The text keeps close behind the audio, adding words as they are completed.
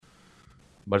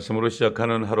말씀으로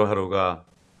시작하는 하루하루가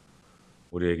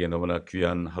우리에게 너무나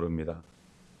귀한 하루입니다.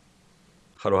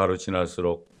 하루하루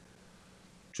지날수록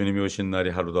주님이 오신 날이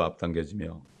하루도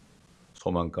앞당겨지며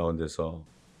소망 가운데서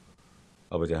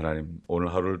아버지 하나님,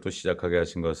 오늘 하루를 또 시작하게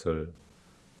하신 것을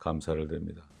감사를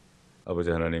드립니다.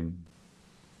 아버지 하나님,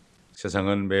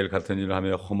 세상은 매일 같은 일을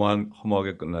하며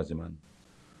허무하게 끝나지만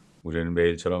우리는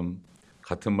매일처럼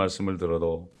같은 말씀을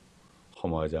들어도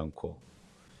허무하지 않고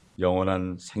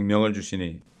영원한 생명을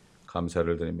주시니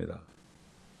감사를 드립니다.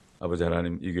 아버지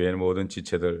하나님, 이 교회의 모든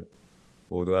지체들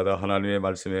모두가 다 하나님의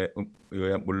말씀에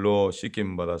의해 물로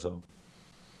씻김 받아서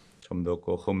점도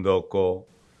없고 흠도 없고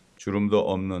주름도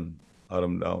없는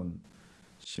아름다운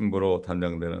신부로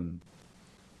단장되는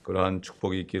그러한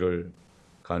축복이 있기를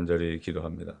간절히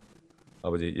기도합니다.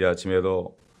 아버지, 이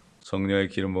아침에도 성령의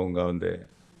기름 부은 가운데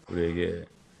우리에게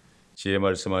지혜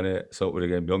말씀 안에서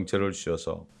우리에게 명철을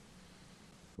주셔서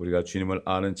우리가 주님을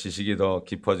아는 지식이 더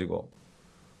깊어지고,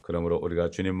 그러므로 우리가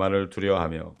주님만을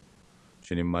두려워하며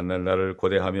주님 만날 날을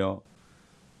고대하며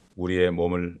우리의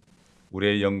몸을,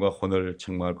 우리의 영과 혼을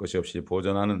책망할 것이 없이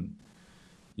보존하는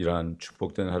이러한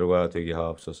축복된 하루가 되게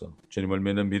하옵소서. 주님을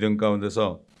믿는 믿음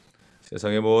가운데서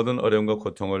세상의 모든 어려움과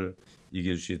고통을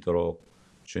이길 수 있도록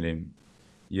주님,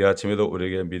 이 아침에도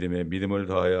우리에게 믿음을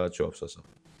더하여 주옵소서.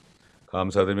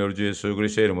 감사드리며 우리 주 예수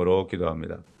그리스도의 이름으로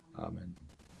기도합니다. 아멘.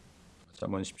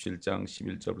 잠언 17장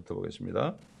 11절부터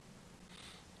보겠습니다.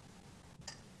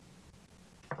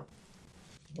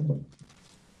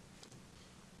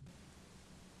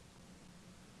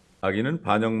 악인은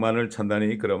반역만을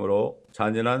찬다니 그러므로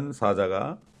잔인한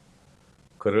사자가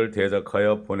그를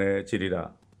대적하여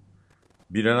보내지리라.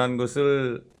 미련한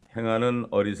것을 행하는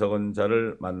어리석은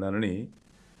자를 만나느니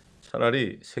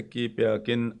차라리 새끼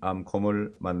빼앗긴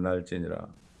암콤을 만날지니라.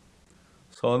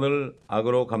 선을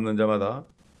악으로 갚는 자마다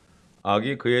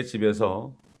악이 그의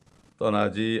집에서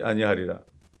떠나지 아니하리라.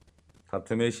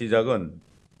 다툼의 시작은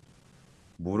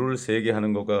물을 세게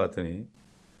하는 것과 같으니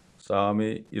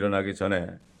싸움이 일어나기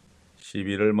전에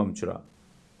시비를 멈추라.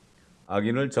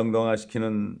 악인을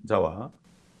정당화시키는 자와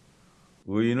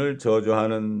의인을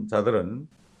저주하는 자들은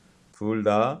둘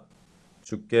다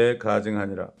죽게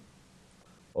가증하니라.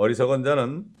 어리석은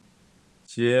자는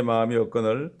지혜의 마음이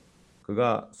없거늘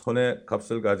그가 손에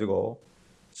값을 가지고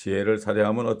지혜를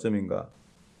살해하면 어쩌민가.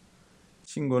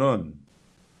 친구는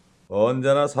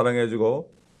언제나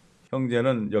사랑해주고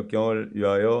형제는 역경을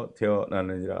위하여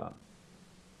태어나느니라.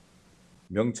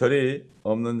 명철이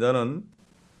없는 자는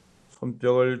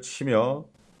손뼉을 치며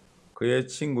그의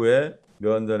친구의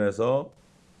면전에서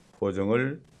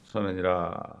보증을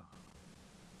서느니라.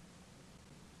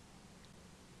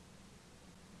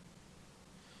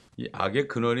 이 악의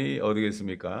근원이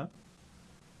어디겠습니까?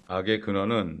 악의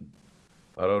근원은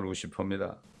바로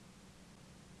루시퍼입니다.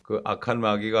 그 악한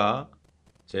마귀가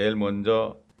제일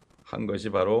먼저 한 것이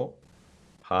바로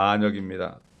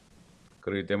반역입니다.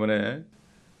 그렇기 때문에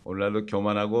오늘날도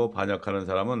교만하고 반역하는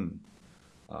사람은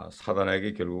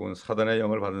사단에게 결국은 사단의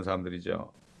영을 받은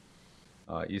사람들이죠.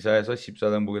 이사야서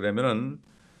 14장 보게 되면은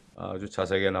아주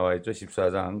자세하게 나와 있죠.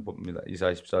 14장 봅니다.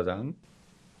 이사야 14장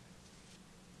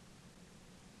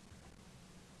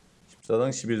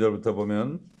 12절부터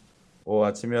보면, 오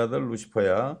아침의 아들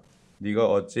루시퍼야, 네가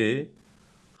어찌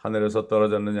하늘에서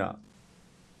떨어졌느냐?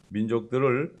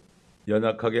 민족들을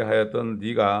연약하게 하였던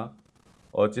네가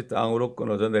어찌 땅으로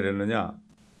끊어져 내렸느냐?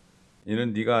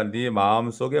 이는 네가 네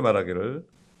마음속에 말하기를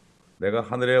내가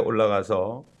하늘에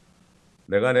올라가서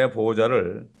내가 내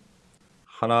보호자를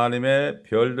하나님의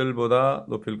별들보다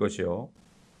높일 것이요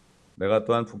내가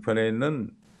또한 북편에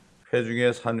있는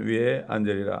회중의 산 위에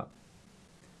앉으리라.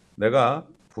 내가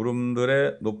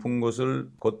구름들의 높은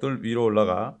곳들 위로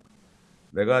올라가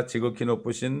내가 지극히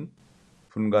높으신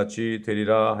분같이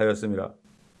되리라 하였습니다.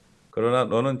 그러나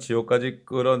너는 지옥까지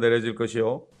끌어내려질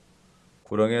것이요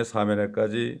구렁의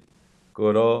사면에까지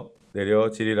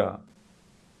끌어내려지리라.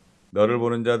 너를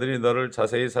보는 자들이 너를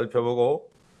자세히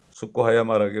살펴보고 숙고하여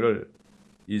말하기를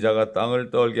이 자가 땅을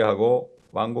떨게 하고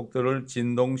왕국들을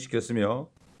진동시켰으며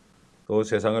또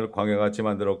세상을 광야같이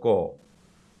만들었고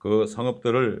그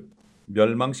성읍들을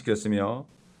멸망시켰으며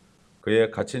그의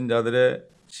갇힌 자들의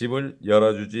집을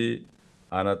열어주지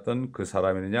않았던 그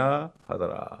사람이느냐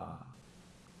하더라.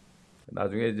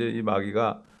 나중에 이제 이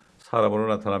마귀가 사람으로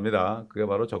나타납니다. 그게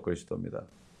바로 적그리스도입니다.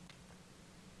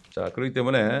 자, 그렇기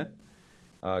때문에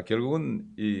결국은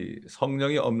이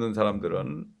성령이 없는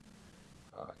사람들은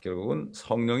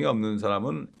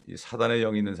이 사단의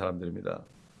영이 있는 사람들입니다.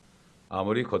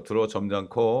 아무리 겉으로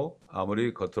점잖고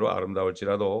아무리 겉으로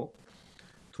아름다울지라도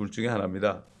둘 중에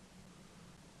하나입니다.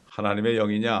 하나님의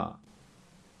영이냐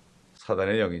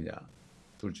사단의 영이냐.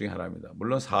 둘 중에 하나입니다.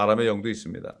 물론 사람의 영도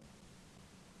있습니다.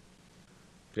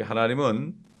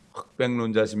 하나님은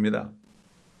흑백론자십니다.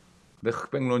 근데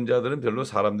흑백론자들은 별로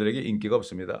사람들에게 인기가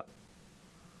없습니다.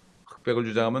 흑백을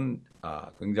주장하면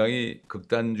굉장히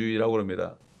극단주의라고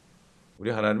그럽니다.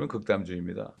 우리 하나님은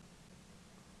극단주의입니다.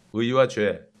 의와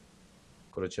죄,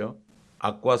 그렇죠?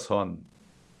 악과 선,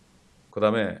 그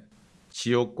다음에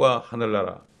지옥과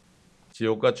하늘나라,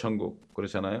 지옥과 천국,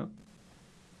 그렇잖아요.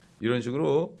 이런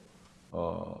식으로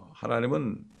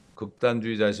하나님은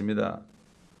극단주의자이십니다.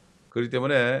 그렇기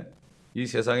때문에 이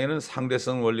세상에는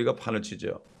상대성 원리가 판을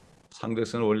치죠.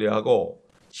 상대성 원리하고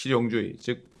실용주의,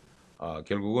 즉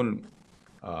결국은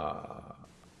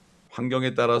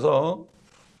환경에 따라서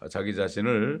자기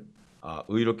자신을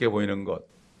의롭게 보이는 것,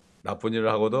 나쁜 일을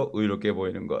하고도 의롭게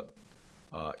보이는 것,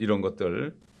 이런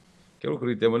것들, 결국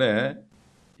그렇기 때문에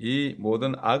이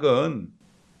모든 악은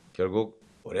결국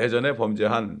오래전에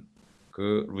범죄한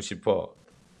그 루시퍼,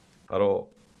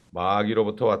 바로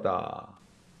마귀로부터 왔다.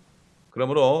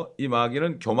 그러므로 이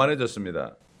마귀는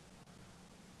교만해졌습니다.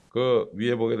 그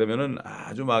위에 보게 되면은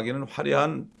아주 마귀는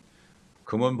화려한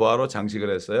금은 보화로 장식을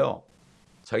했어요.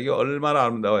 자기가 얼마나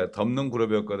아름다워요. 덮는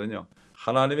그룹이었거든요.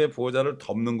 하나님의 보호자를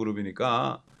덮는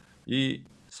그룹이니까 이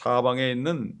사방에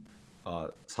있는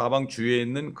사방 주위에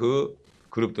있는 그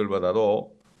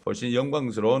그룹들보다도 훨씬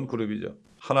영광스러운 그룹이죠.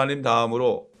 하나님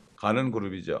다음으로 가는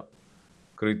그룹이죠.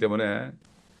 그렇기 때문에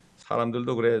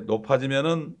사람들도 그래,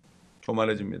 높아지면은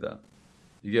교만해집니다.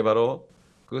 이게 바로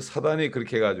그 사단이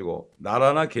그렇게 해가지고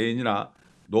나라나 개인이나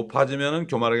높아지면은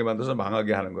교만하게 만들어서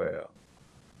망하게 하는 거예요.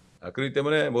 그렇기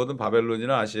때문에 모든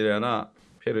바벨론이나 아시리아나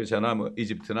페르시아나 뭐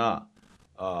이집트나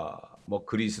뭐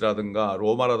그리스라든가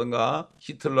로마라든가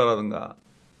히틀러라든가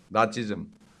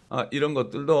나치즘 이런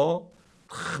것들도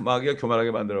다 마귀가 교만하게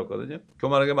만들었거든요.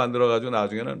 교만하게 만들어가지고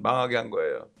나중에는 망하게 한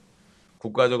거예요.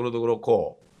 국가적으로도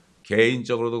그렇고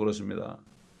개인적으로도 그렇습니다.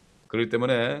 그렇기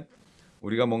때문에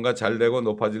우리가 뭔가 잘 되고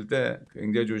높아질 때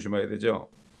굉장히 조심해야 되죠.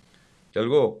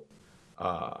 결국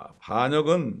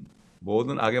반역은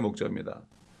모든 악의 목적입니다.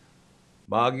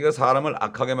 마귀가 사람을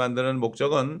악하게 만드는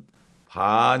목적은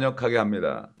반역하게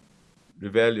합니다.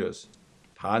 rebellious,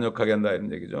 반역하게 한다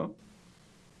이런 얘기죠.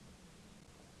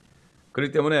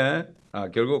 그렇기 때문에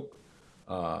결국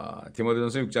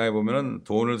디모데전서 6장에 보면은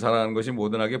돈을 사랑하는 것이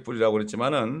모든 악의 뿌리라고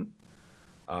그랬지만은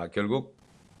결국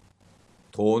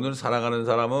돈을 사랑하는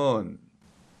사람은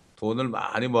돈을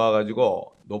많이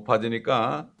모아가지고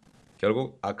높아지니까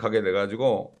결국 악하게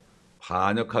돼가지고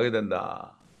반역하게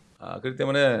된다. 그렇기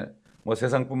때문에 뭐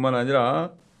세상뿐만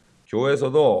아니라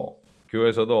교회에서도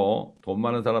돈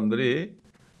많은 사람들이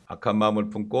악한 마음을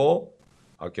품고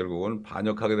결국은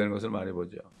반역하게 되는 것을 많이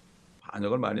보죠.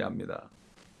 반역을 많이 합니다.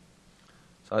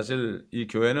 사실 이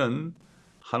교회는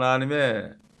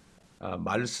하나님의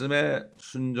말씀에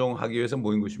순종하기 위해서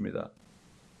모인 것입니다.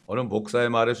 어느 목사의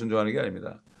말에 순종하는 게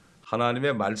아닙니다.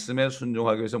 하나님의 말씀에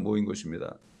순종하기 위해서 모인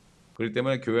것입니다. 그렇기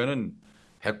때문에 교회는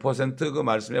 100% 그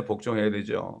말씀에 복종해야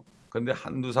되죠. 그런데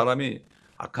한두 사람이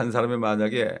악한 사람이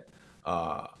만약에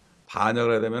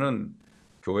반역을 하게 되면은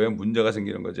교회에 문제가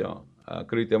생기는 거죠.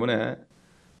 그렇기 때문에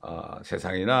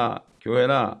세상이나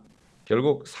교회나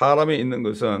결국 사람이 있는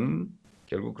것은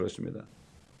결국 그렇습니다.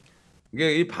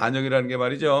 이게 이 반역이라는 게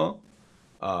말이죠.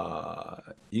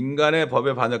 인간의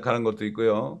법에 반역하는 것도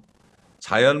있고요.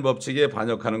 자연 법칙에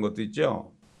반역하는 것도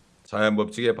있죠. 자연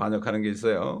법칙에 반역하는 게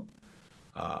있어요.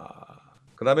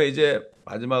 그 다음에 이제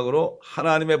마지막으로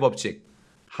하나님의 법칙,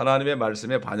 하나님의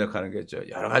말씀에 반역하는 게 있죠.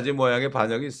 여러 가지 모양의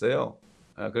반역이 있어요.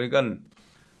 그러니까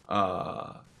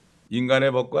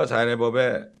인간의 법과 자연의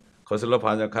법에 거슬러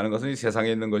반역하는 것은 이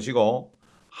세상에 있는 것이고,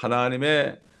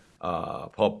 하나님의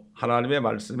법, 하나님의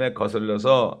말씀에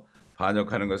거슬려서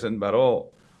반역하는 것은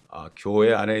바로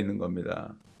교회 안에 있는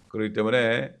겁니다. 그렇기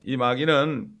때문에 이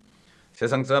마귀는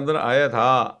세상 사람들은 아예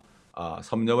다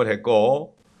섭렵을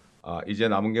했고, 이제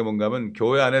남은 게 뭔가 하면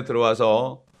교회 안에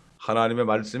들어와서 하나님의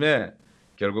말씀에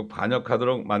결국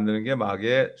반역하도록 만드는 게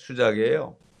마귀의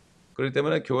수작이에요. 그렇기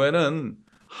때문에 교회는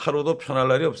하루도 편할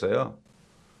날이 없어요.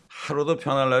 하루도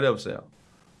편할 날이 없어요.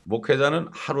 목회자는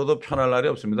하루도 편할 날이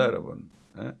없습니다, 여러분.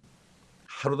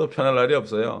 하루도 편할 날이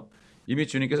없어요. 이미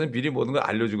주님께서는 미리 모든 걸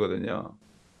알려주거든요.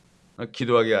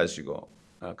 기도하게 하시고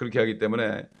그렇게 하기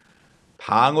때문에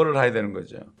방어를 해야 되는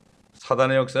거죠.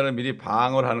 사단의 역사를 미리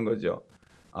방어를 하는 거죠.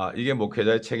 이게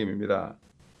목회자의 책임입니다.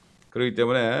 그렇기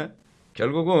때문에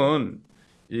결국은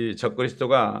이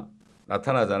적그리스도가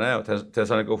나타나잖아요.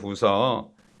 데살로니가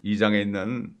후서 2장에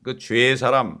있는 그 죄의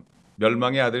사람,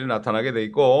 멸망의 아들이 나타나게 돼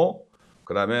있고,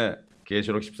 그 다음에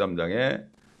계시록 13장에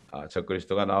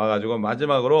적그리스도가 나와가지고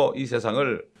마지막으로 이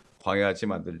세상을 광야같이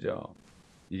만들죠.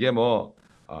 이게 뭐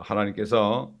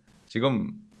하나님께서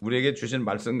지금 우리에게 주신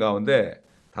말씀 가운데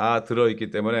다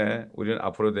들어있기 때문에 우리는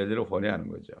앞으로 될 일을 원해야 하는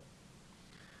거죠.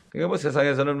 그러니까 뭐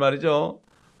세상에서는 말이죠.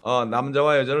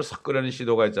 남자와 여자를 섞으려는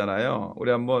시도가 있잖아요.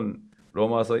 우리 한번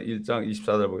로마서 1장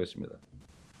 24절 보겠습니다.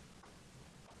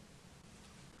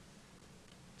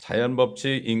 자연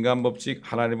법칙, 인간 법칙,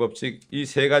 하나님 법칙, 이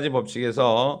세 가지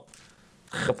법칙에서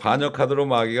다 반역하도록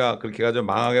마귀가 그렇게 가지고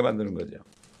망하게 만드는 거죠.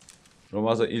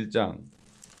 로마서 1장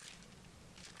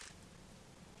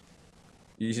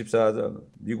 24절.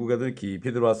 미국 애들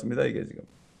깊이 들어왔습니다. 이게 지금.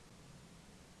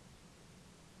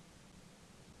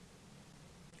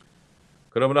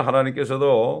 그러므로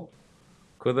하나님께서도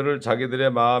그들을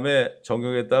자기들의 마음의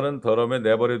정욕에 따른 더러움에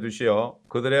내버려 두시어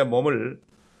그들의 몸을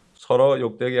서로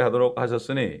욕되게 하도록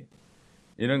하셨으니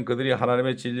이는 그들이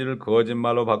하나님의 진리를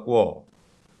거짓말로 바꾸어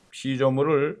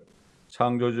피조물을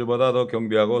창조주보다 더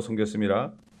경배하고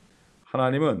섬겼음이라.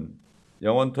 하나님은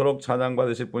영원토록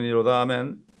찬양받으실 분이로다.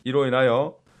 아멘. 이로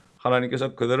인하여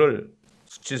하나님께서 그들을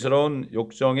수치스러운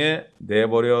욕정에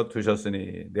내버려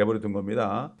두셨으니, 내버려 둔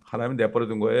겁니다. 하나님은 내버려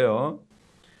둔 거예요.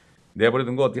 내버려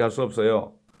둔 거 어떻게 할 수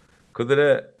없어요.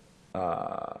 그들을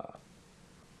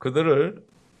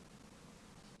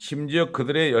심지어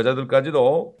그들의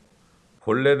여자들까지도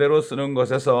본래대로 쓰는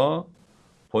것에서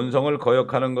본성을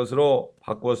거역하는 것으로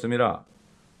바꾸었습니다.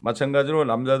 마찬가지로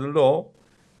남자들도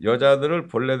여자들을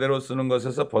본래대로 쓰는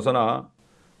것에서 벗어나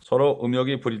서로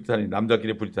음욕이 불일타니,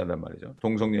 남자끼리 불일탄단 말이죠.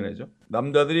 동성연애죠.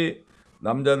 남자들이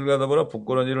남자들과 더불어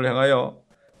부끄러운 일을 행하여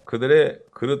그들의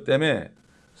그릇 때문에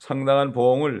상당한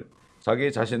보응을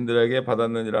자기 자신들에게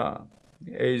받았느니라.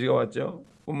 에이즈가 왔죠.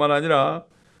 뿐만 아니라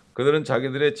그들은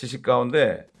자기들의 지식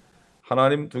가운데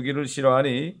하나님 두기를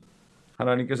싫어하니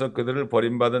하나님께서 그들을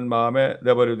버림받은 마음에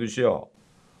내버려 두시어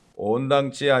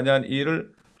온당치 아니한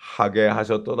일을 하게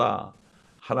하셨도다.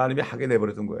 하나님이 하게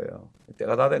내버려 둔 거예요.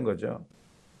 때가 다 된 거죠.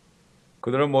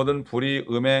 그들은 모든 불의,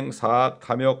 음행, 사악,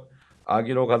 탐욕,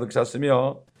 악의로 가득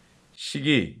찼으며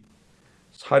시기,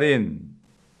 살인,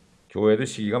 교회도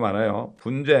시기가 많아요.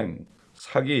 분쟁,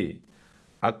 사기,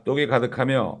 악독이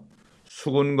가득하며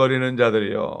수군거리는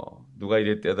자들이요. 누가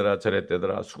이랬대더라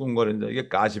저랬대더라 수군거리는 자. 이게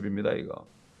가십입니다. 이거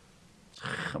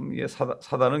참, 이게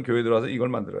사단은 교회 들어와서 이걸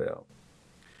만들어요.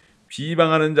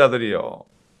 비방하는 자들이요,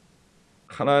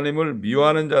 하나님을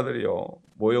미워하는 자들이요,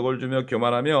 모욕을 주며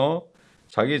교만하며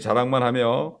자기 자랑만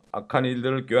하며 악한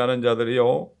일들을 꾀하는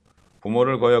자들이요,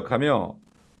 부모를 거역하며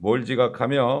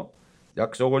몰지각하며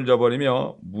약속을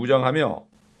저버리며 무정하며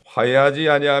화해하지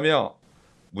아니하며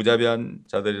무자비한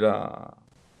자들이라.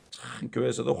 참,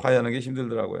 교회에서도 화해하는 게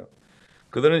힘들더라고요.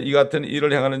 그들은 이 같은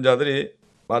일을 행하는 자들이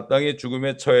마땅히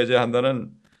죽음에 처해져야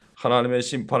한다는 하나님의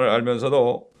심판을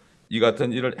알면서도 이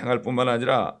같은 일을 행할 뿐만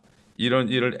아니라 이런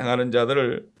일을 행하는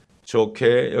자들을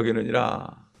좋게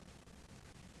여기느니라.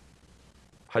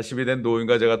 80이 된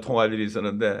노인과 제가 통할 일이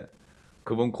있었는데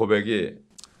그분 고백이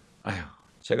아휴,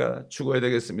 제가 죽어야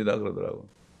되겠습니다 그러더라고.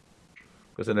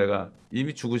 그래서 내가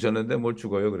이미 죽으셨는데 뭘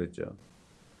죽어요 그랬죠.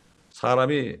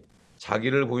 사람이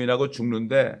자기를 부인하고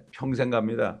죽는데 평생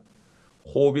갑니다.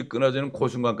 호흡이 끊어지는 그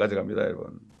순간까지 갑니다,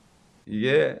 여러분.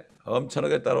 이게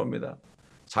엄청나게 따라옵니다.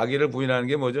 자기를 부인하는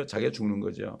게 뭐죠? 자기가 죽는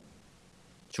거죠.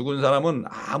 죽은 사람은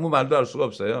아무 말도 할 수가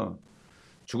없어요.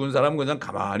 죽은 사람은 그냥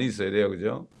가만히 있어야 돼요,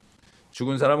 그죠?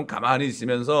 죽은 사람은 가만히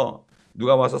있으면서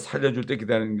누가 와서 살려줄 때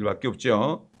기다리는 길밖에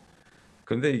없죠.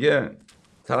 그런데 이게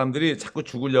사람들이 자꾸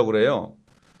죽으려고 그래요.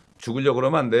 죽으려고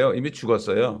그러면 안 돼요. 이미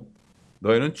죽었어요.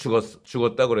 너희는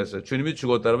죽었다 그랬어요. 주님이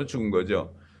죽었다 그러면 죽은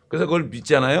거죠. 그래서 그걸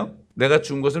믿잖아요. 내가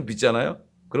죽은 것을 믿잖아요.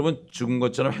 그러면 죽은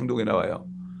것처럼 행동이 나와요.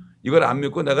 이걸 안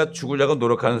믿고 내가 죽으려고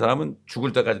노력하는 사람은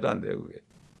죽을 때까지도 안 돼요. 그게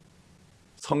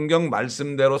성경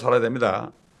말씀대로 살아야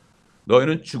됩니다.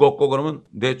 너희는 죽었고 그러면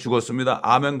네 죽었습니다.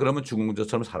 아멘 그러면 죽은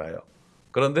것처럼 살아요.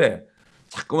 그런데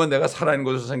자꾸만 내가 살아있는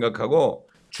것을 생각하고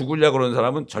죽으려고 그러는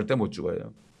사람은 절대 못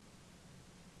죽어요.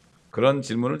 그런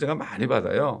질문을 제가 많이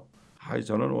받아요.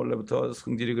 저는 원래부터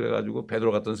성질이 그래가지고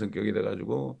베드로 같은 성격이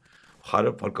돼가지고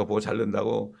화를 벌컥 보고 잘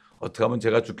낸다고 어떻게 하면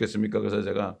제가 죽겠습니까? 그래서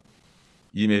제가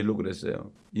이메일로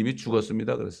그랬어요. 이미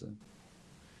죽었습니다 그랬어요.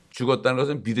 죽었다는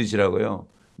것은 믿으시라고요.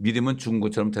 믿으면 죽은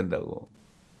것처럼 된다고.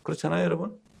 그렇잖아요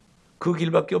여러분. 그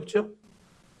길밖에 없죠.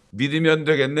 믿으면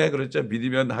되겠네 그랬죠.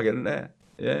 믿으면 하겠네.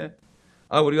 예.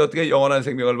 우리가 어떻게 영원한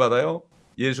생명을 받아요?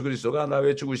 예수 그리스도가 나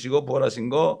위해 죽으시고 부활하신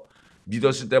거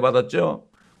믿었을 때 받았죠.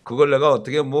 그걸 내가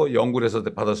어떻게 뭐 연구를 해서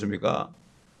받았습니까?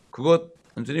 그거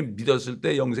단순히 믿었을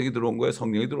때 영생이 들어온 거예요.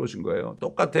 성령이 들어오신 거예요.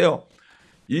 똑같아요.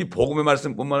 이 복음의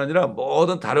말씀뿐만 아니라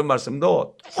모든 다른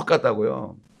말씀도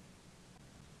똑같다고요.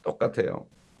 똑같아요.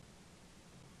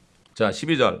 자,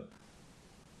 12절.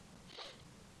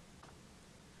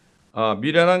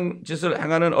 미련한 짓을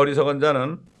행하는 어리석은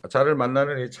자를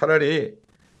만나느니 차라리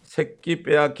새끼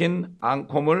빼앗긴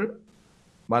앙콤을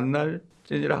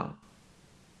만날지니라.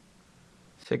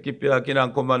 새끼 빼앗긴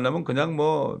앙콤 만나면 그냥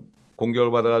뭐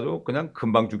공격을 받아가지고 그냥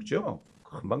금방 죽죠.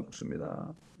 금방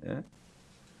죽습니다. 예?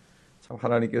 참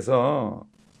하나님께서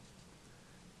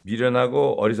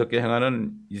미련하고 어리석게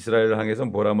행하는 이스라엘을 향해서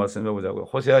뭐라 말씀해 보자고요.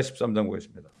 호세아 13장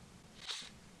보겠습니다.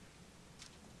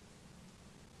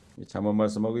 잠언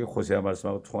말씀하고 호세아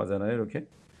말씀하고 통하잖아요. 이렇게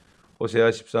호세아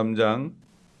 13장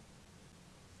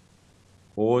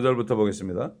 5절부터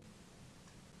보겠습니다.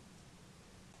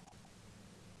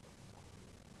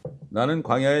 나는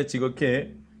광야에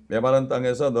지극히 메마른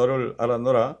땅에서 너를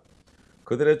알았노라.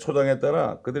 그들의 초장에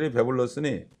따라 그들이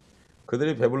배불렀으니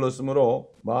그들이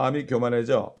배불렀으므로 마음이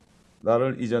교만해져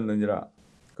나를 잊었느니라.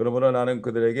 그러므로 나는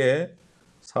그들에게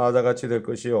사자같이 될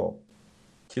것이요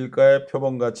길가의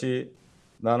표범같이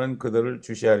나는 그들을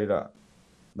주시하리라.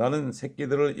 나는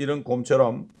새끼들을 잃은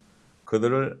곰처럼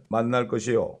그들을 만날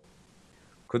것이요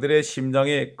그들의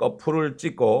심장이 거풀을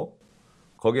찢고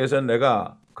거기에서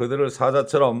내가 그들을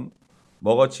사자처럼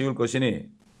먹어치울 것이니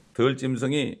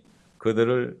들짐승이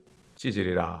그들을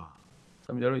찢으리라.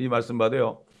 참 여러분 이 말씀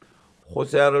봐도요.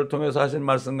 호세아를 통해서 하신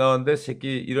말씀 가운데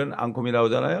새끼 잃은 앙콤이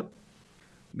나오잖아요.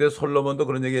 근데 솔로몬도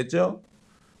그런 얘기했죠.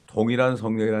 동일한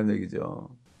성령이라는 얘기죠.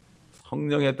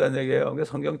 성령이 했다는 얘기예요. 그러니까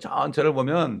성경 전체를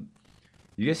보면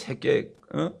이게 새끼,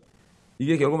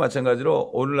 이게 결국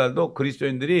마찬가지로 오늘날도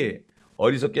그리스도인들이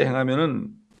어리석게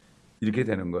행하면은 이렇게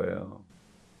되는 거예요.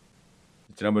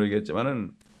 지난번에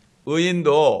얘기했지만은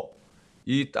의인도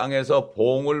이 땅에서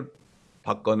보응을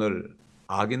받거늘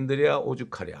악인들이야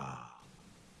오죽하랴.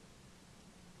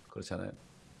 그렇잖아요.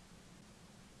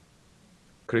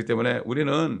 그렇기 때문에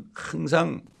우리는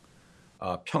항상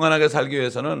평안하게 살기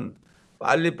위해서는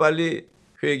빨리빨리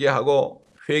회개하고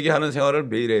회개하는 생활을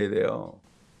매일 해야 돼요.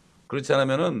 그렇지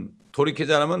않으면은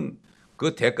돌이키지 않으면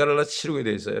그 대가를 다 치르게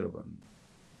돼 있어요, 여러분.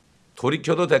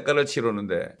 돌이켜도 대가를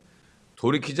치르는데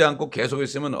돌이키지 않고 계속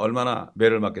있으면 얼마나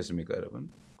매를 맞겠습니까, 여러분?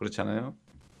 그렇잖아요.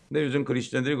 근데 요즘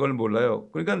그리스도인들이 그걸 몰라요.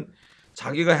 그러니까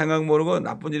자기가 행악 모르고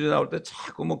나쁜 일이 나올 때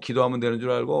자꾸 뭐 기도하면 되는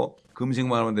줄 알고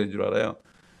금식만 하면 되는 줄 알아요.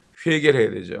 회개를 해야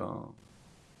되죠.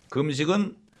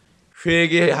 금식은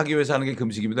회개하기 위해서 하는 게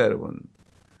금식입니다, 여러분.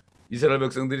 이스라엘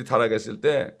백성들이 타락했을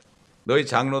때 너희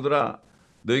장로들아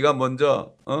너희가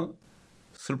먼저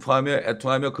슬퍼하며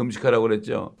애통하며 금식하라고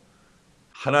그랬죠.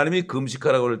 하나님이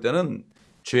금식하라고 그럴 때는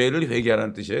죄를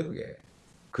회개하라는 뜻이에요. 그게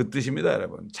그 뜻입니다,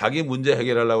 여러분. 자기 문제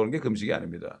해결하려고 하는 게 금식이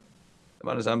아닙니다.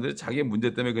 많은 사람들이 자기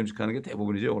문제 때문에 금식하는 게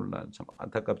대부분이죠. 오늘날 참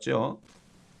안타깝죠.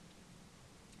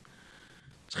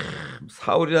 참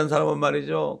사울이라는 사람은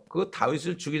말이죠. 그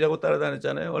다윗을 죽이자고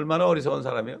따라다녔잖아요. 얼마나 어리석은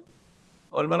사람이요.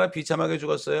 얼마나 비참하게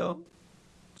죽었어요.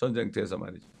 전쟁터에서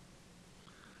말이죠.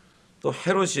 또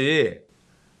헤롯이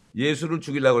예수를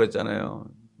죽이려고 그랬잖아요.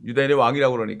 유대인의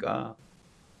왕이라고 그러니까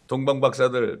동방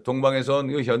박사들, 동방에서 온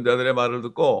그 현자들의 말을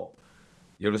듣고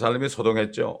예루살렘이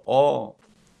소동했죠.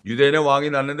 유대인의 왕이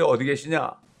났는데 어디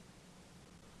계시냐?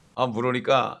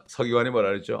 물으니까 서기관이 뭐라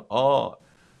그랬죠?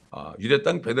 유대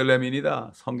땅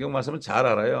베들레헴인이다. 성경 말씀은 잘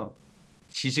알아요.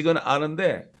 지식은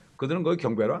아는데 그들은 거기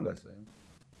경배로 안 갔어요.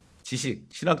 지식,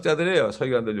 신학자들이에요.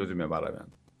 서기관들 요즘에 말하면.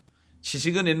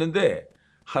 지식은 있는데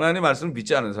하나님의 말씀을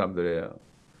믿지 않는 사람들이에요.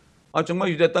 정말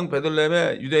유대 땅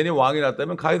베들레헴에 유대인이 왕이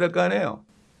났다면 가야 될 거 아니에요.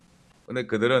 근데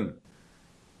그들은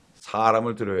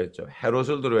사람을 두려워했죠.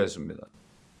 헤롯을 두려워했습니다.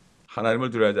 하나님을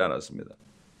두려워하지 않았습니다.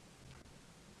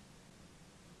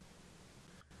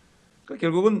 그러니까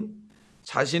결국은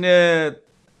자신의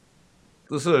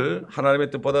뜻을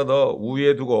하나님의 뜻보다 더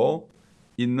우위에 두고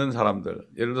있는 사람들,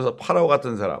 예를 들어서 파라오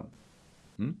같은 사람,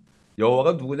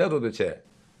 여호와가 누구냐 도대체?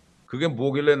 그게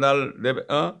뭐길래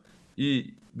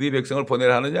네 백성을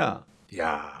보내라 하느냐?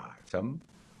 이야, 참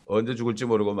언제 죽을지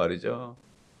모르고 말이죠.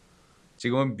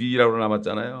 지금은 미이라로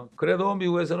남았잖아요. 그래도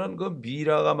미국에서는 그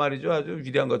미이라가 말이죠, 아주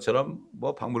위대한 것처럼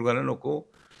뭐 박물관에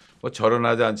놓고 뭐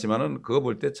절연하지 않지만은 그거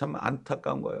볼 때 참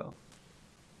안타까운 거예요.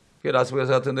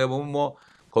 라스베가스 같은 데 보면 뭐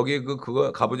거기에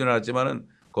그거 가보진 않았지만은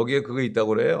거기에 그거 있다고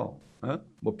그래요.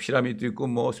 뭐 피라미드도 있고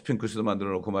뭐 스핑크스도 만들어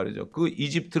놓고 말이죠. 그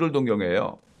이집트를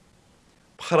동경해요.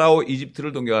 파라오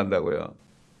이집트를 동경한다고요.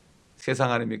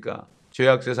 세상 아닙니까?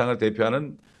 죄악 세상을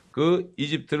대표하는 그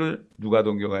이집트를 누가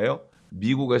동경해요?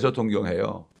 미국에서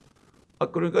동경해요.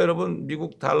 그러니까 여러분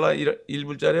미국 달러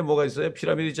 1불짜리에 뭐가 있어요?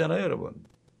 피라미드 있잖아요, 여러분.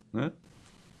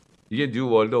 이게 뉴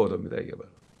월드 오더입니다. 이게 바로.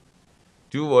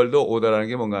 뉴 월드 오더라는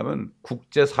게 뭔가 하면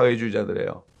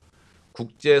국제사회주의자들이에요.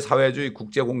 국제사회주의,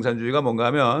 국제공산주의가 뭔가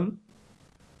하면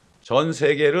전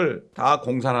세계를 다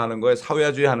공산하는 거예요.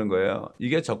 사회주의 하는 거예요.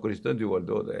 이게 적그리스도 뉴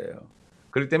월드 오더예요.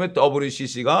 그렇기 때문에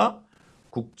WCC가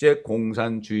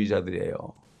국제공산주의자들이에요.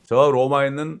 저 로마에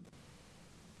있는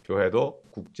교회도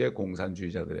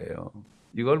국제공산주의자들이에요.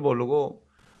 이걸 모르고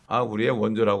우리의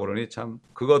원조라고 그러니 참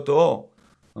그것도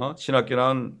신학교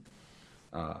나온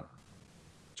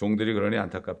종들이 그러니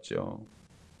안타깝죠.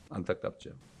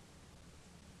 안타깝죠.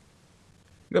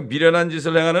 그러니까 미련한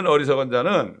짓을 행하는 어리석은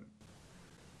자는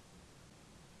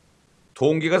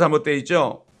동기가 잘못되어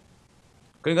있죠.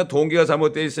 그러니까 동기가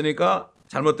잘못되어 있으니까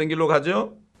잘못된 길로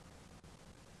가죠.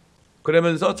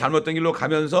 그러면서 잘못된 길로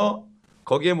가면서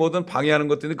거기에 모든 방해하는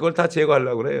것들이 그걸 다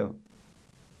제거하려고 그래요.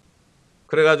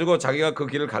 그래가지고 자기가 그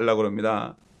길을 가려고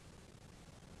합니다.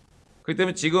 그렇기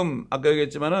때문에 지금 아까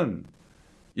얘기했지만은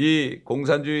이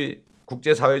공산주의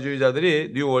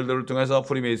국제사회주의자들이 뉴월드를 통해서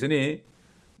프리메이슨이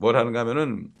뭘 하는가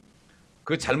하면은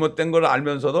그 잘못된 걸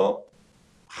알면서도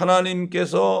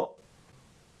하나님께서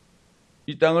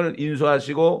이 땅을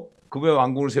인수하시고 그분의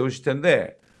왕국을 세우실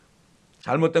텐데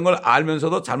잘못된 걸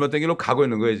알면서도 잘못된 길로 가고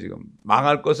있는 거예요. 지금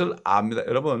망할 것을 압니다.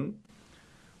 여러분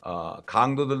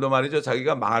강도들도 말이죠.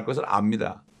 자기가 망할 것을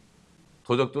압니다.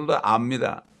 도적들도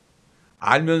압니다.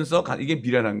 알면서 이게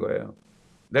미련한 거예요.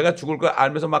 내가 죽을 걸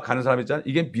알면서 막 가는 사람 있잖아요.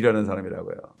 이게 미련한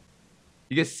사람이라고요.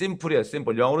 이게 심플이에요.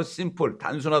 심플. 영어로 심플.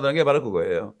 단순하다는 게 바로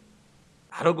그거예요.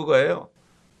 바로 그거예요.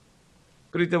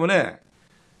 그렇기 때문에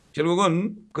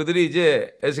결국은 그들이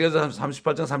이제 에스겔서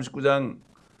 38장 39장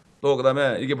또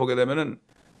그다음에 이게 보게 되면은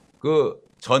그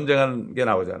전쟁하는 게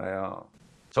나오잖아요.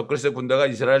 적그리스도 군대가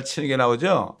이스라엘 치는 게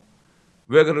나오죠.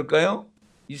 왜 그럴까요?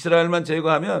 이스라엘만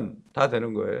제거하면 다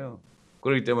되는 거예요.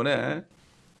 그렇기 때문에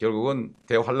결국은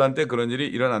대환란 때 그런 일이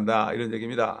일어난다 이런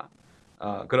얘기입니다.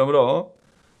 그러므로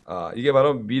이게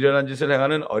바로 미련한 짓을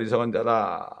행하는 어리석은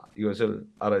자다. 이것을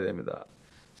알아야 됩니다.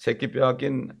 새끼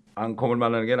빼앗긴 앙콤을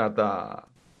만나는 게 낫다.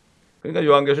 그러니까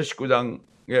요한계시록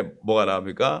 19장에 뭐가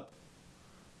나옵니까?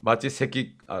 마치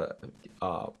새끼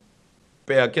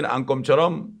빼앗긴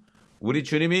앙꼼처럼 우리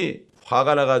주님이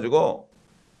화가 나가지고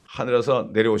하늘에서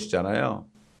내려오시잖아요.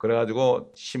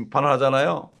 그래가지고 심판을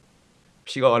하잖아요.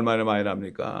 피가 얼마나 많이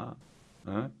납니까?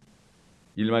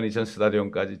 12,000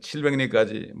 스타디온까지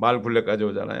 700리까지 말 굴레까지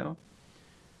오잖아요.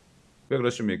 왜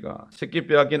그렇습니까? 새끼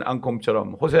빼앗긴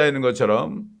앙콤처럼 호세아에 있는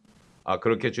것처럼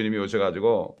그렇게 주님이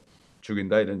오셔가지고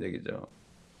죽인다 이런 얘기죠.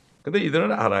 근데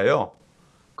이들은 알아요.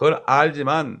 그걸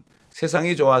알지만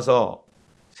세상이 좋아서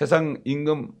세상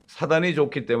임금 사단이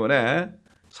좋기 때문에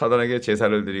사단에게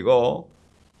제사를 드리고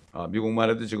미국만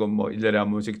해도 지금 뭐 1년에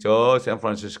한 번씩 저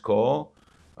샌프란시스코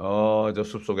저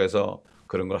숲속에서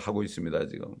그런 걸 하고 있습니다.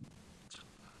 지금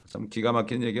참 기가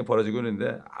막힌 얘기가 벌어지고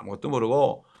있는데 아무것도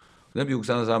모르고 그냥 미국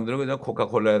사는 사람들은 그냥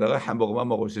코카콜라에다가 햄버거만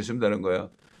먹을 수 있으면 되는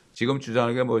거예요. 지금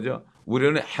주장하는 게 뭐죠?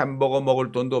 우리는 햄버거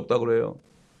먹을 돈도 없다 그래요.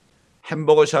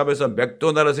 햄버거 샵에서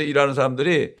맥도날드에서 일하는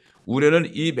사람들이 우리는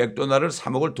이 맥도날드를 사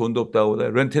먹을 돈도 없다고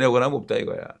그래요. 렌트 내거나 없다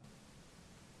이거야.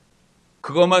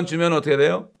 그것만 주면 어떻게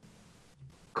돼요?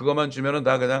 그것만 주면은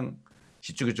다 그냥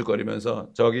기죽기죽거리면서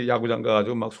저기 야구장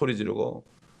가가지고 막 소리 지르고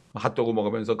핫도그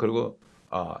먹으면서 그리고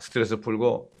스트레스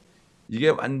풀고 이게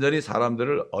완전히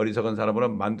사람들을 어리석은 사람으로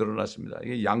만들어놨습니다.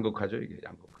 이게 양극화죠. 이게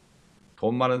양극화.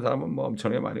 돈 많은 사람은 뭐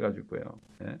엄청나게 많이 가지고 있고요.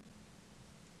 예?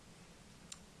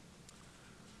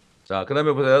 자, 그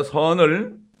다음에 보세요.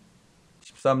 선을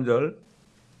 13절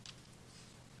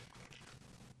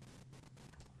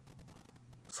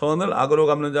선을 악으로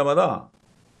갚는 자마다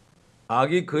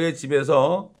악이 그의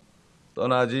집에서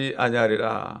떠나지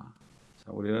아니하리라. 자,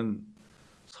 우리는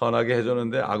선하게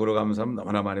해줬는데 악으로 갚는 사람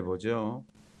너무나 많이 보죠.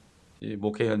 이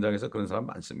목회 현장에서 그런 사람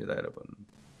많습니다, 여러분.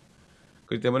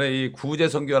 그렇기 때문에 이 구제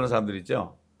선교하는 사람들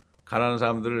있죠. 가난한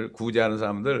사람들을 구제하는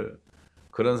사람들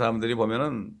그런 사람들이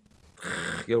보면은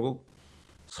결국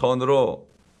선으로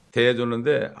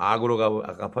대해줬는데 악으로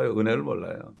갚아요. 은혜를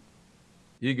몰라요.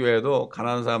 이 교회도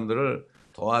가난한 사람들을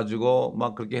도와주고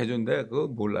막 그렇게 해주는데 그거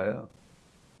몰라요.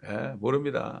 예,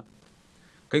 모릅니다.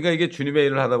 그러니까 이게 주님의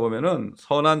일을 하다 보면은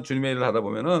선한 주님의 일을 하다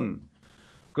보면은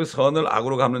그 선을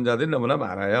악으로 갚는 자들이 너무나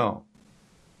많아요.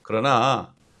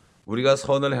 그러나 우리가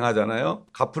선을 행하잖아요.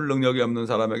 갚을 능력이 없는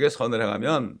사람에게 선을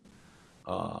행하면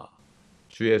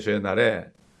주 예수의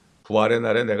날에 부활의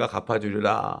날에 내가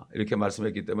갚아주리라 이렇게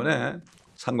말씀했기 때문에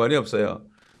상관이 없어요.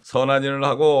 선한 일을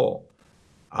하고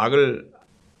악을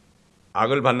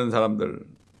받는 사람들,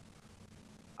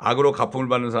 악으로 갚음을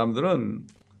받는 사람들은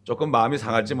조금 마음이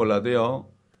상할지 몰라도요.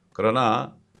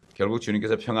 그러나 결국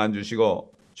주님께서 평안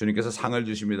주시고 주님께서 상을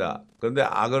주십니다. 그런데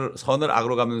선을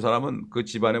악으로 갚는 사람은 그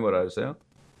집안에 뭐라 했어요?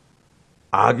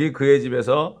 악이 그의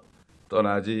집에서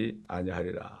떠나지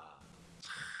아니하리라.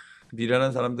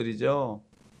 미련한 사람들이죠.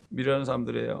 미련한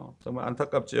사람들이에요. 정말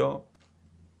안타깝죠.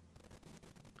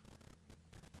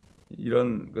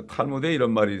 이런 그 탈무드에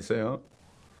이런 말이 있어요.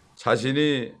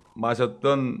 자신이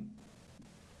마셨던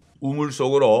우물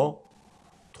속으로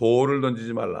돌을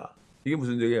던지지 말라. 이게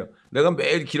무슨 얘기예요? 내가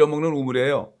매일 길어먹는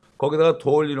우물이에요. 거기다가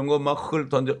돌 이런 거 막 흙을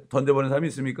던져버리는 사람이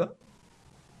있습니까?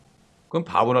 그건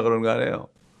바보나 그런 거 아니에요.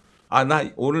 아, 나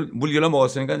오늘 물기나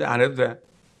먹었으니까 이제 안 해도 돼.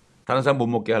 다른 사람 못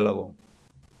먹게 하려고.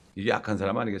 이게 악한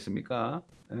사람 아니겠습니까?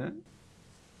 예?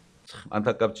 참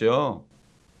안타깝죠.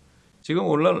 지금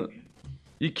오늘날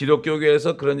이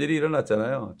기독교계에서 그런 일이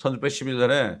일어났잖아요.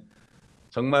 1611년에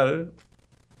정말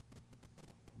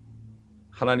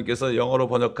하나님께서 영어로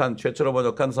번역한 최초로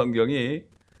번역한 성경이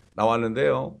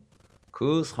나왔는데요.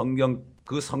 그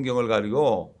성경을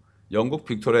가지고 영국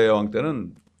빅토리아 여왕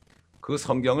때는 그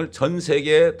성경을 전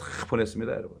세계에 다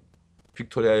보냈습니다, 여러분.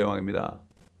 빅토리아 여왕입니다.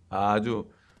 아주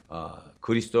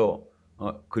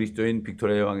그리스도인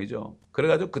빅토리아 여왕이죠.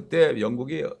 그래가지고 그때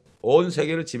영국이 온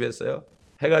세계를 지배했어요.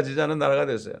 해가 지지 않은 나라가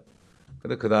됐어요.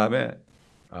 근데 그 다음에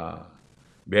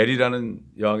메리라는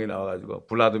여왕이 나와가지고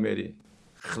블라드 메리,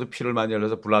 하도 피를 많이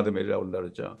흘려서 블라드 메리라고 한다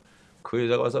그랬죠. 그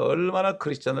여자가 와서 얼마나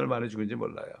크리스찬을 많이 죽인지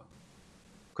몰라요.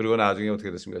 그리고 나중에 어떻게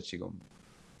됐습니까? 지금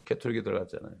캐톨릭이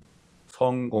들어갔잖아요.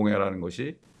 성공회라는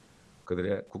것이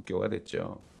그들의 국교가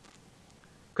됐죠.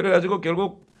 그래가지고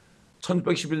결국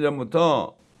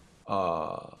 1611년부터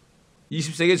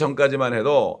 20세기 전까지만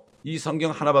해도 이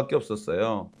성경 하나밖에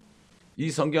없었어요. 이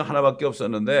성경 하나밖에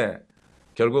없었는데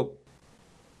결국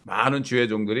많은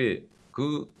주의종들이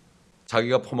그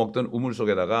자기가 퍼먹던 우물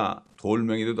속에다가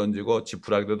돌멩이도 던지고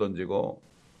지푸라기도 던지고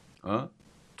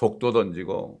독도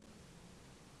던지고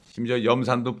심지어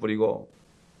염산도 뿌리고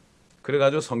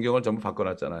그래가지고 성경을 전부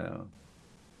바꿔놨잖아요.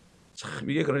 참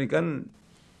이게 그러니까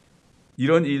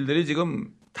이런 일들이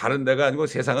지금 다른 데가 아니고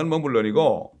세상은 뭐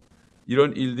물론이고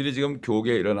이런 일들이 지금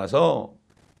교계에 일어나서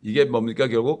이게 뭡니까?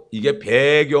 결국 이게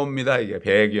배교입니다. 이게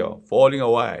배교. falling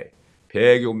away.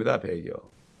 배교입니다.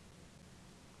 배교.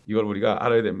 이걸 우리가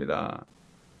알아야 됩니다.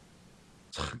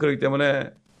 참 그렇기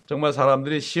때문에 정말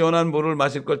사람들이 시원한 물을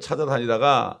마실 걸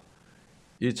찾아다니다가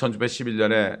이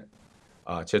 1611년에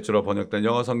제초로 번역된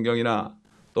영어 성경이나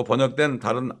또 번역된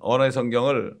다른 언어의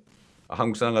성경을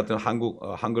한국 사람 같은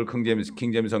한글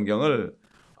킹제임스 성경을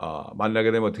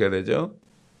만나게 되면 어떻게 되죠?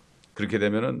 그렇게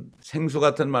되면은 생수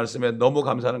같은 말씀에 너무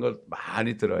감사하는 걸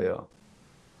많이 들어요.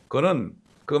 그거는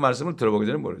그 말씀을 들어보기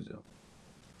전에 모르죠.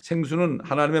 생수는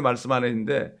하나님의 말씀 안에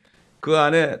있는데 그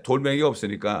안에 돌멩이가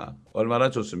없으니까 얼마나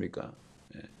좋습니까?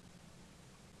 예.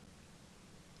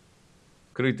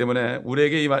 그렇기 때문에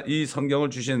우리에게 이 성경을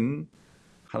주신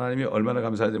하나님이 얼마나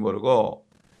감사한지 모르고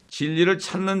진리를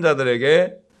찾는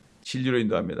자들에게 진리로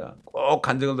인도합니다. 꼭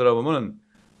간증을 들어보면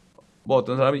뭐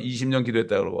어떤 사람은 20년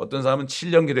기도했다 그러고 어떤 사람은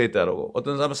 7년 기도했다 그러고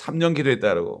어떤 사람은 3년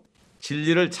기도했다 그러고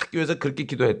진리를 찾기 위해서 그렇게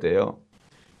기도했대요.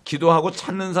 기도하고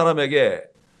찾는 사람에게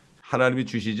하나님이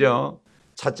주시죠.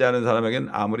 찾지 않은 사람에게는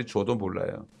아무리 줘도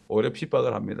몰라요. 오히려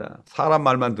핍박을 합니다. 사람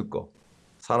말만 듣고.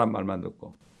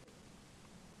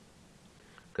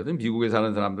 그래도 미국에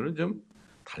사는 사람들은 좀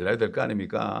달라야 될 거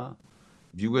아닙니까?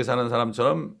 미국에 사는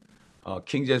사람처럼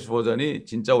킹제임스 버전이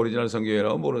진짜 오리지널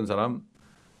성경이라고 모르는 사람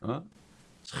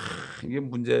참 이게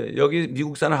문제. 여기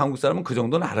미국 사람 한국 사람은 그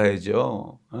정도는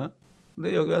알아야죠.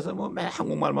 근데 여기 와서 뭐 맨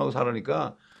한국말만 하고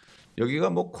살으니까 여기가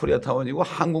뭐 코리아타운이고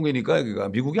한국이니까 여기가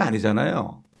미국이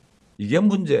아니잖아요. 이게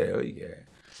문제예요. 이게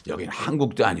여기는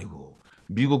한국도 아니고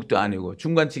미국도 아니고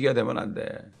중간치기가 되면 안 돼.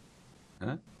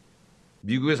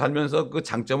 미국에 살면서 그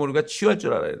장점을 우리가 취할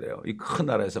줄 알아야 돼요. 이 큰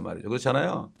나라에서 말이죠.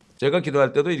 그렇잖아요. 제가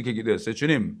기도할 때도 이렇게 기도했어요.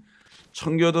 주님,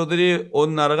 청교도들이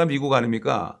온 나라가 미국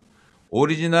아닙니까?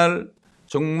 오리지널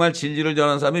정말 진리를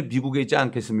전하는 사람이 미국에 있지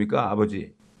않겠습니까?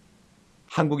 아버지.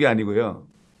 한국이 아니고요.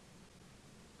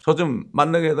 저 좀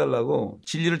만나게 해달라고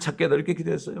진리를 찾게 해달라고 이렇게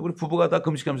기도했어요. 우리 부부가 다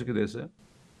금식하면서 기도했어요.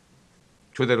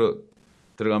 교대로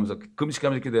들어가면서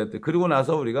금식하면서 기도했대. 그리고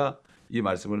나서 우리가 이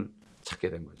말씀을 찾게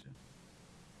된 거죠.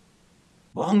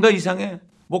 뭔가 이상해.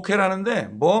 목회를 하는데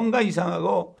뭔가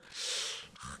이상하고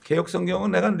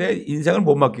개혁성경은 내가 내 인생을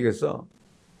못 맡기겠어.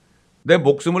 내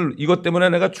목숨을 이것 때문에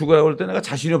내가 죽으라고 할 때 내가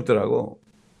자신이 없더라고.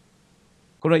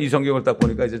 그러나 이 성경을 딱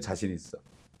보니까 이제 자신이 있어.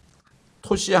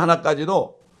 토시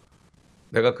하나까지도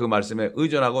내가 그 말씀에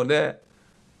의존하고 내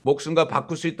목숨과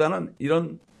바꿀 수 있다는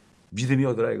이런 믿음이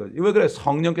오더라 이거지. 왜 그래?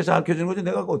 성령께서 가르쳐주는 거지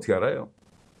내가 그거 어떻게 알아요?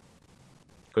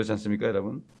 그렇지 않습니까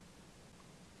여러분?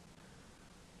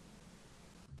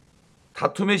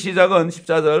 다툼의 시작은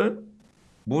 14절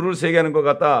물을 세게 하는 것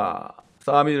같다.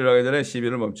 싸움이 일어나기 전에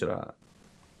시비를 멈추라.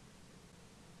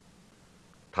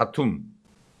 다툼.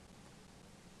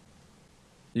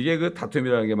 이게 그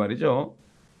다툼이라는 게 말이죠.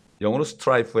 영어로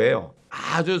스트라이프예요.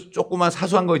 아주 조그만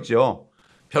사소한 거 있죠.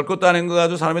 별것도 아닌 거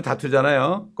가지고 사람이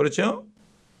다투잖아요. 그렇죠?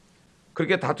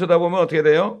 그렇게 다투다 보면 어떻게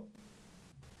돼요?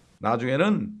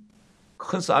 나중에는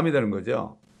큰 싸움이 되는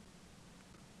거죠.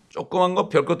 조그만 거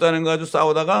별것도 아닌 거 가지고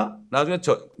싸우다가 나중에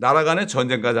나라 간에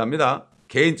전쟁까지 합니다.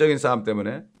 개인적인 싸움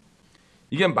때문에.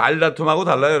 이게 말다툼하고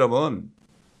달라요, 여러분.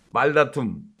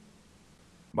 말다툼은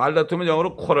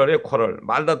영어로 쿼럴이에요, 쿼럴.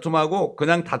 말다툼하고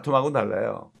그냥 다툼하고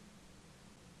달라요.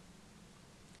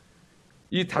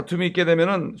 이 다툼이 있게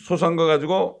되면은 소소한 거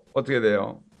가지고 어떻게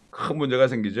돼요? 큰 문제가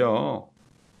생기죠.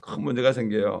 큰 문제가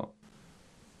생겨요.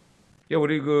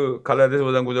 우리 그 갈라디아서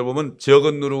 5장 9절 보면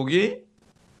적은 누룩이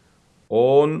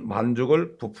온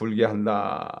반죽을 부풀게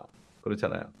한다.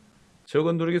 그렇잖아요.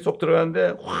 적은 누룩이 쏙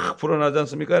들어가는데 확 불어나지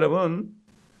않습니까, 여러분?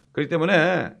 그렇기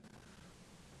때문에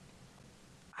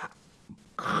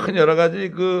큰 여러 가지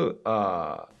큰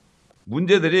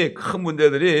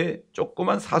문제들이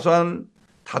조그만 사소한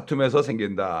다툼에서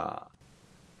생긴다.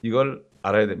 이걸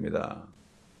알아야 됩니다.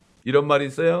 이런 말이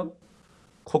있어요.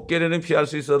 코끼리는 피할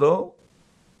수 있어도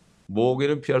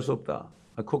모기는 피할 수 없다.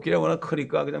 코끼리가 워낙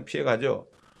크니까 그냥 피해가죠.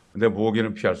 근데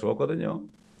모기는 피할 수가 없거든요.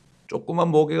 조그만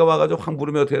모기가 와가지고 확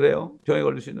물으면 어떻게 돼요? 병에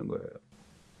걸릴 수 있는 거예요.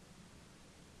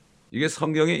 이게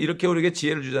성경이 이렇게 우리에게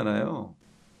지혜를 주잖아요.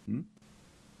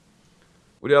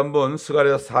 우리 한번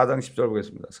스가랴서 4장 10절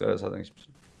보겠습니다. 스가랴서 4장 10절.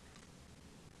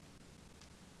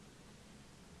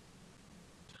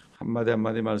 한마디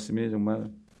한마디 말씀이 정말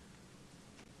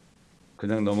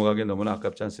그냥 넘어가기 너무나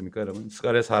아깝지 않습니까, 여러분?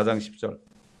 스가랴서 4장 10절.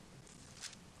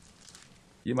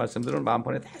 이 말씀들을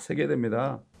마음판에 다 새겨야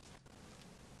됩니다.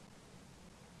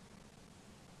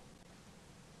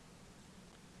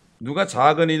 누가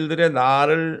작은 일들에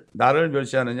나를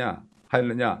멸시하느냐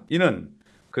하였느냐, 이는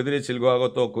그들이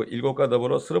즐거워하고 또 그 일곱과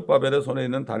더불어 스룹바벨의 손에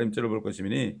있는 다림질을 볼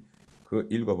것이니 그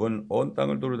일곱은 온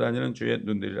땅을 두루다니는 주의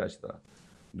눈들이라 하시다.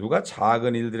 누가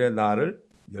작은 일들에 나를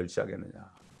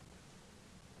멸시하겠느냐.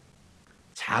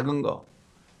 작은 거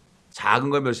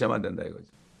멸시하면 안 된다 이거죠.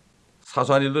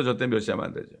 사소한 일도 저때 멸시하면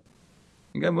안 되죠.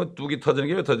 그러니까 뭐 뚝이 터지는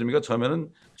게 왜 터집니까?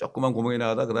 처음에는 조그만 구멍이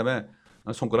나가다 그다음에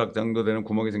손가락 정도 되는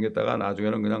구멍이 생겼다가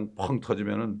나중에는 그냥 펑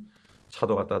터지면은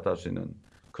차도 갔다 왔다 할 수 있는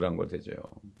그런 걸 되죠.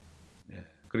 예.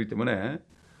 그렇기 때문에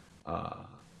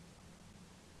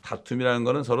다툼이라는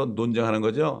거는 서로 논쟁하는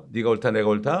거죠. 네가 옳다 내가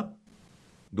옳다.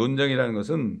 논쟁이라는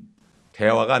것은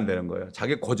대화가 안 되는 거예요.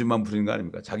 자기 고집만 부리는 거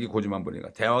아닙니까? 자기 고집만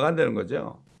부리니까 대화가 안 되는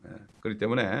거죠. 예. 그렇기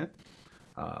때문에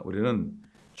우리는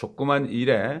조그만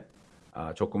일에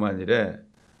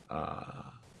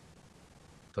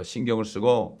더 신경을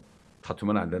쓰고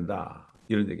다투면 안 된다,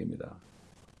 이런 얘기입니다.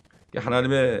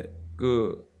 하나님의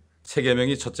그 세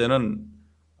계명이 첫째는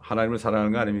하나님을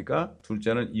사랑하는 거 아닙니까?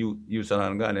 둘째는 이웃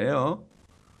사랑하는 거 아니에요?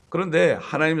 그런데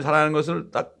하나님을 사랑하는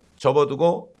것을 딱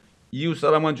접어두고 이웃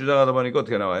사랑만 주장하다 보니까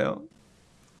어떻게 나와요?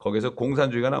 거기에서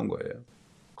공산주의가 나온 거예요.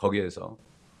 거기에서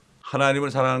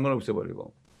하나님을 사랑하는 걸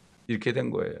없애버리고 이렇게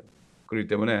된 거예요. 그렇기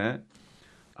때문에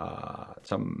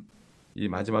참 이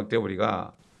마지막 때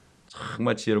우리가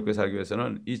정말 지혜롭게 살기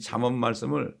위해서는 이 잠언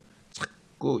말씀을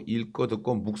자꾸 읽고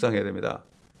듣고 묵상해야 됩니다.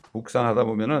 묵상하다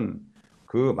보면은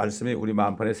그 말씀이 우리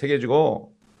마음판에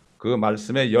새겨지고 그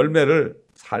말씀의 열매를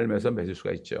삶에서 맺을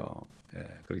수가 있죠. 예,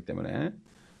 그렇기 때문에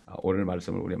오늘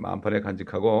말씀을 우리 마음판에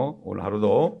간직하고 오늘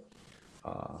하루도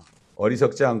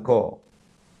어리석지 않고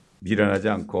미련하지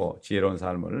않고 지혜로운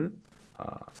삶을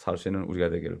살 수 있는 우리가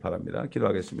되기를 바랍니다.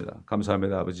 기도하겠습니다.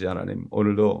 감사합니다. 아버지 하나님,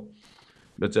 오늘도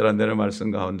몇 절 안 되는 말씀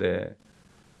가운데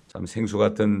참 생수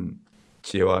같은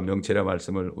지혜와 명철의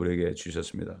말씀을 우리에게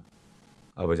주셨습니다.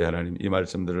 아버지 하나님, 이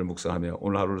말씀들을 묵상하며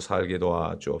오늘 하루를 살게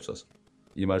도와주옵소서.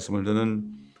 이 말씀을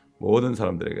듣는 모든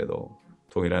사람들에게도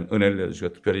동일한 은혜를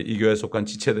내주시고 특별히 이 교회에 속한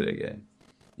지체들에게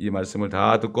이 말씀을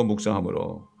다 듣고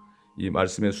묵상함으로 이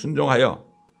말씀에 순종하여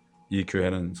이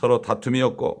교회는 서로 다툼이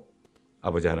없고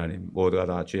아버지 하나님, 모두가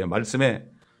다 주의 말씀에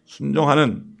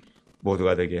순종하는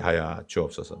모두가 되게 하여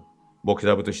주옵소서.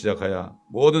 목회자부터 시작하여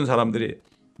모든 사람들이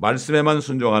말씀에만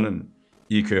순종하는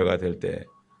이 교회가 될 때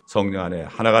성령 안에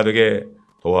하나가 되게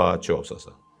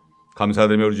도와주옵소서.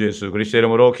 감사드리며 우리 주 예수 그리스도의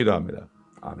이름으로 기도합니다.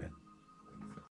 아멘.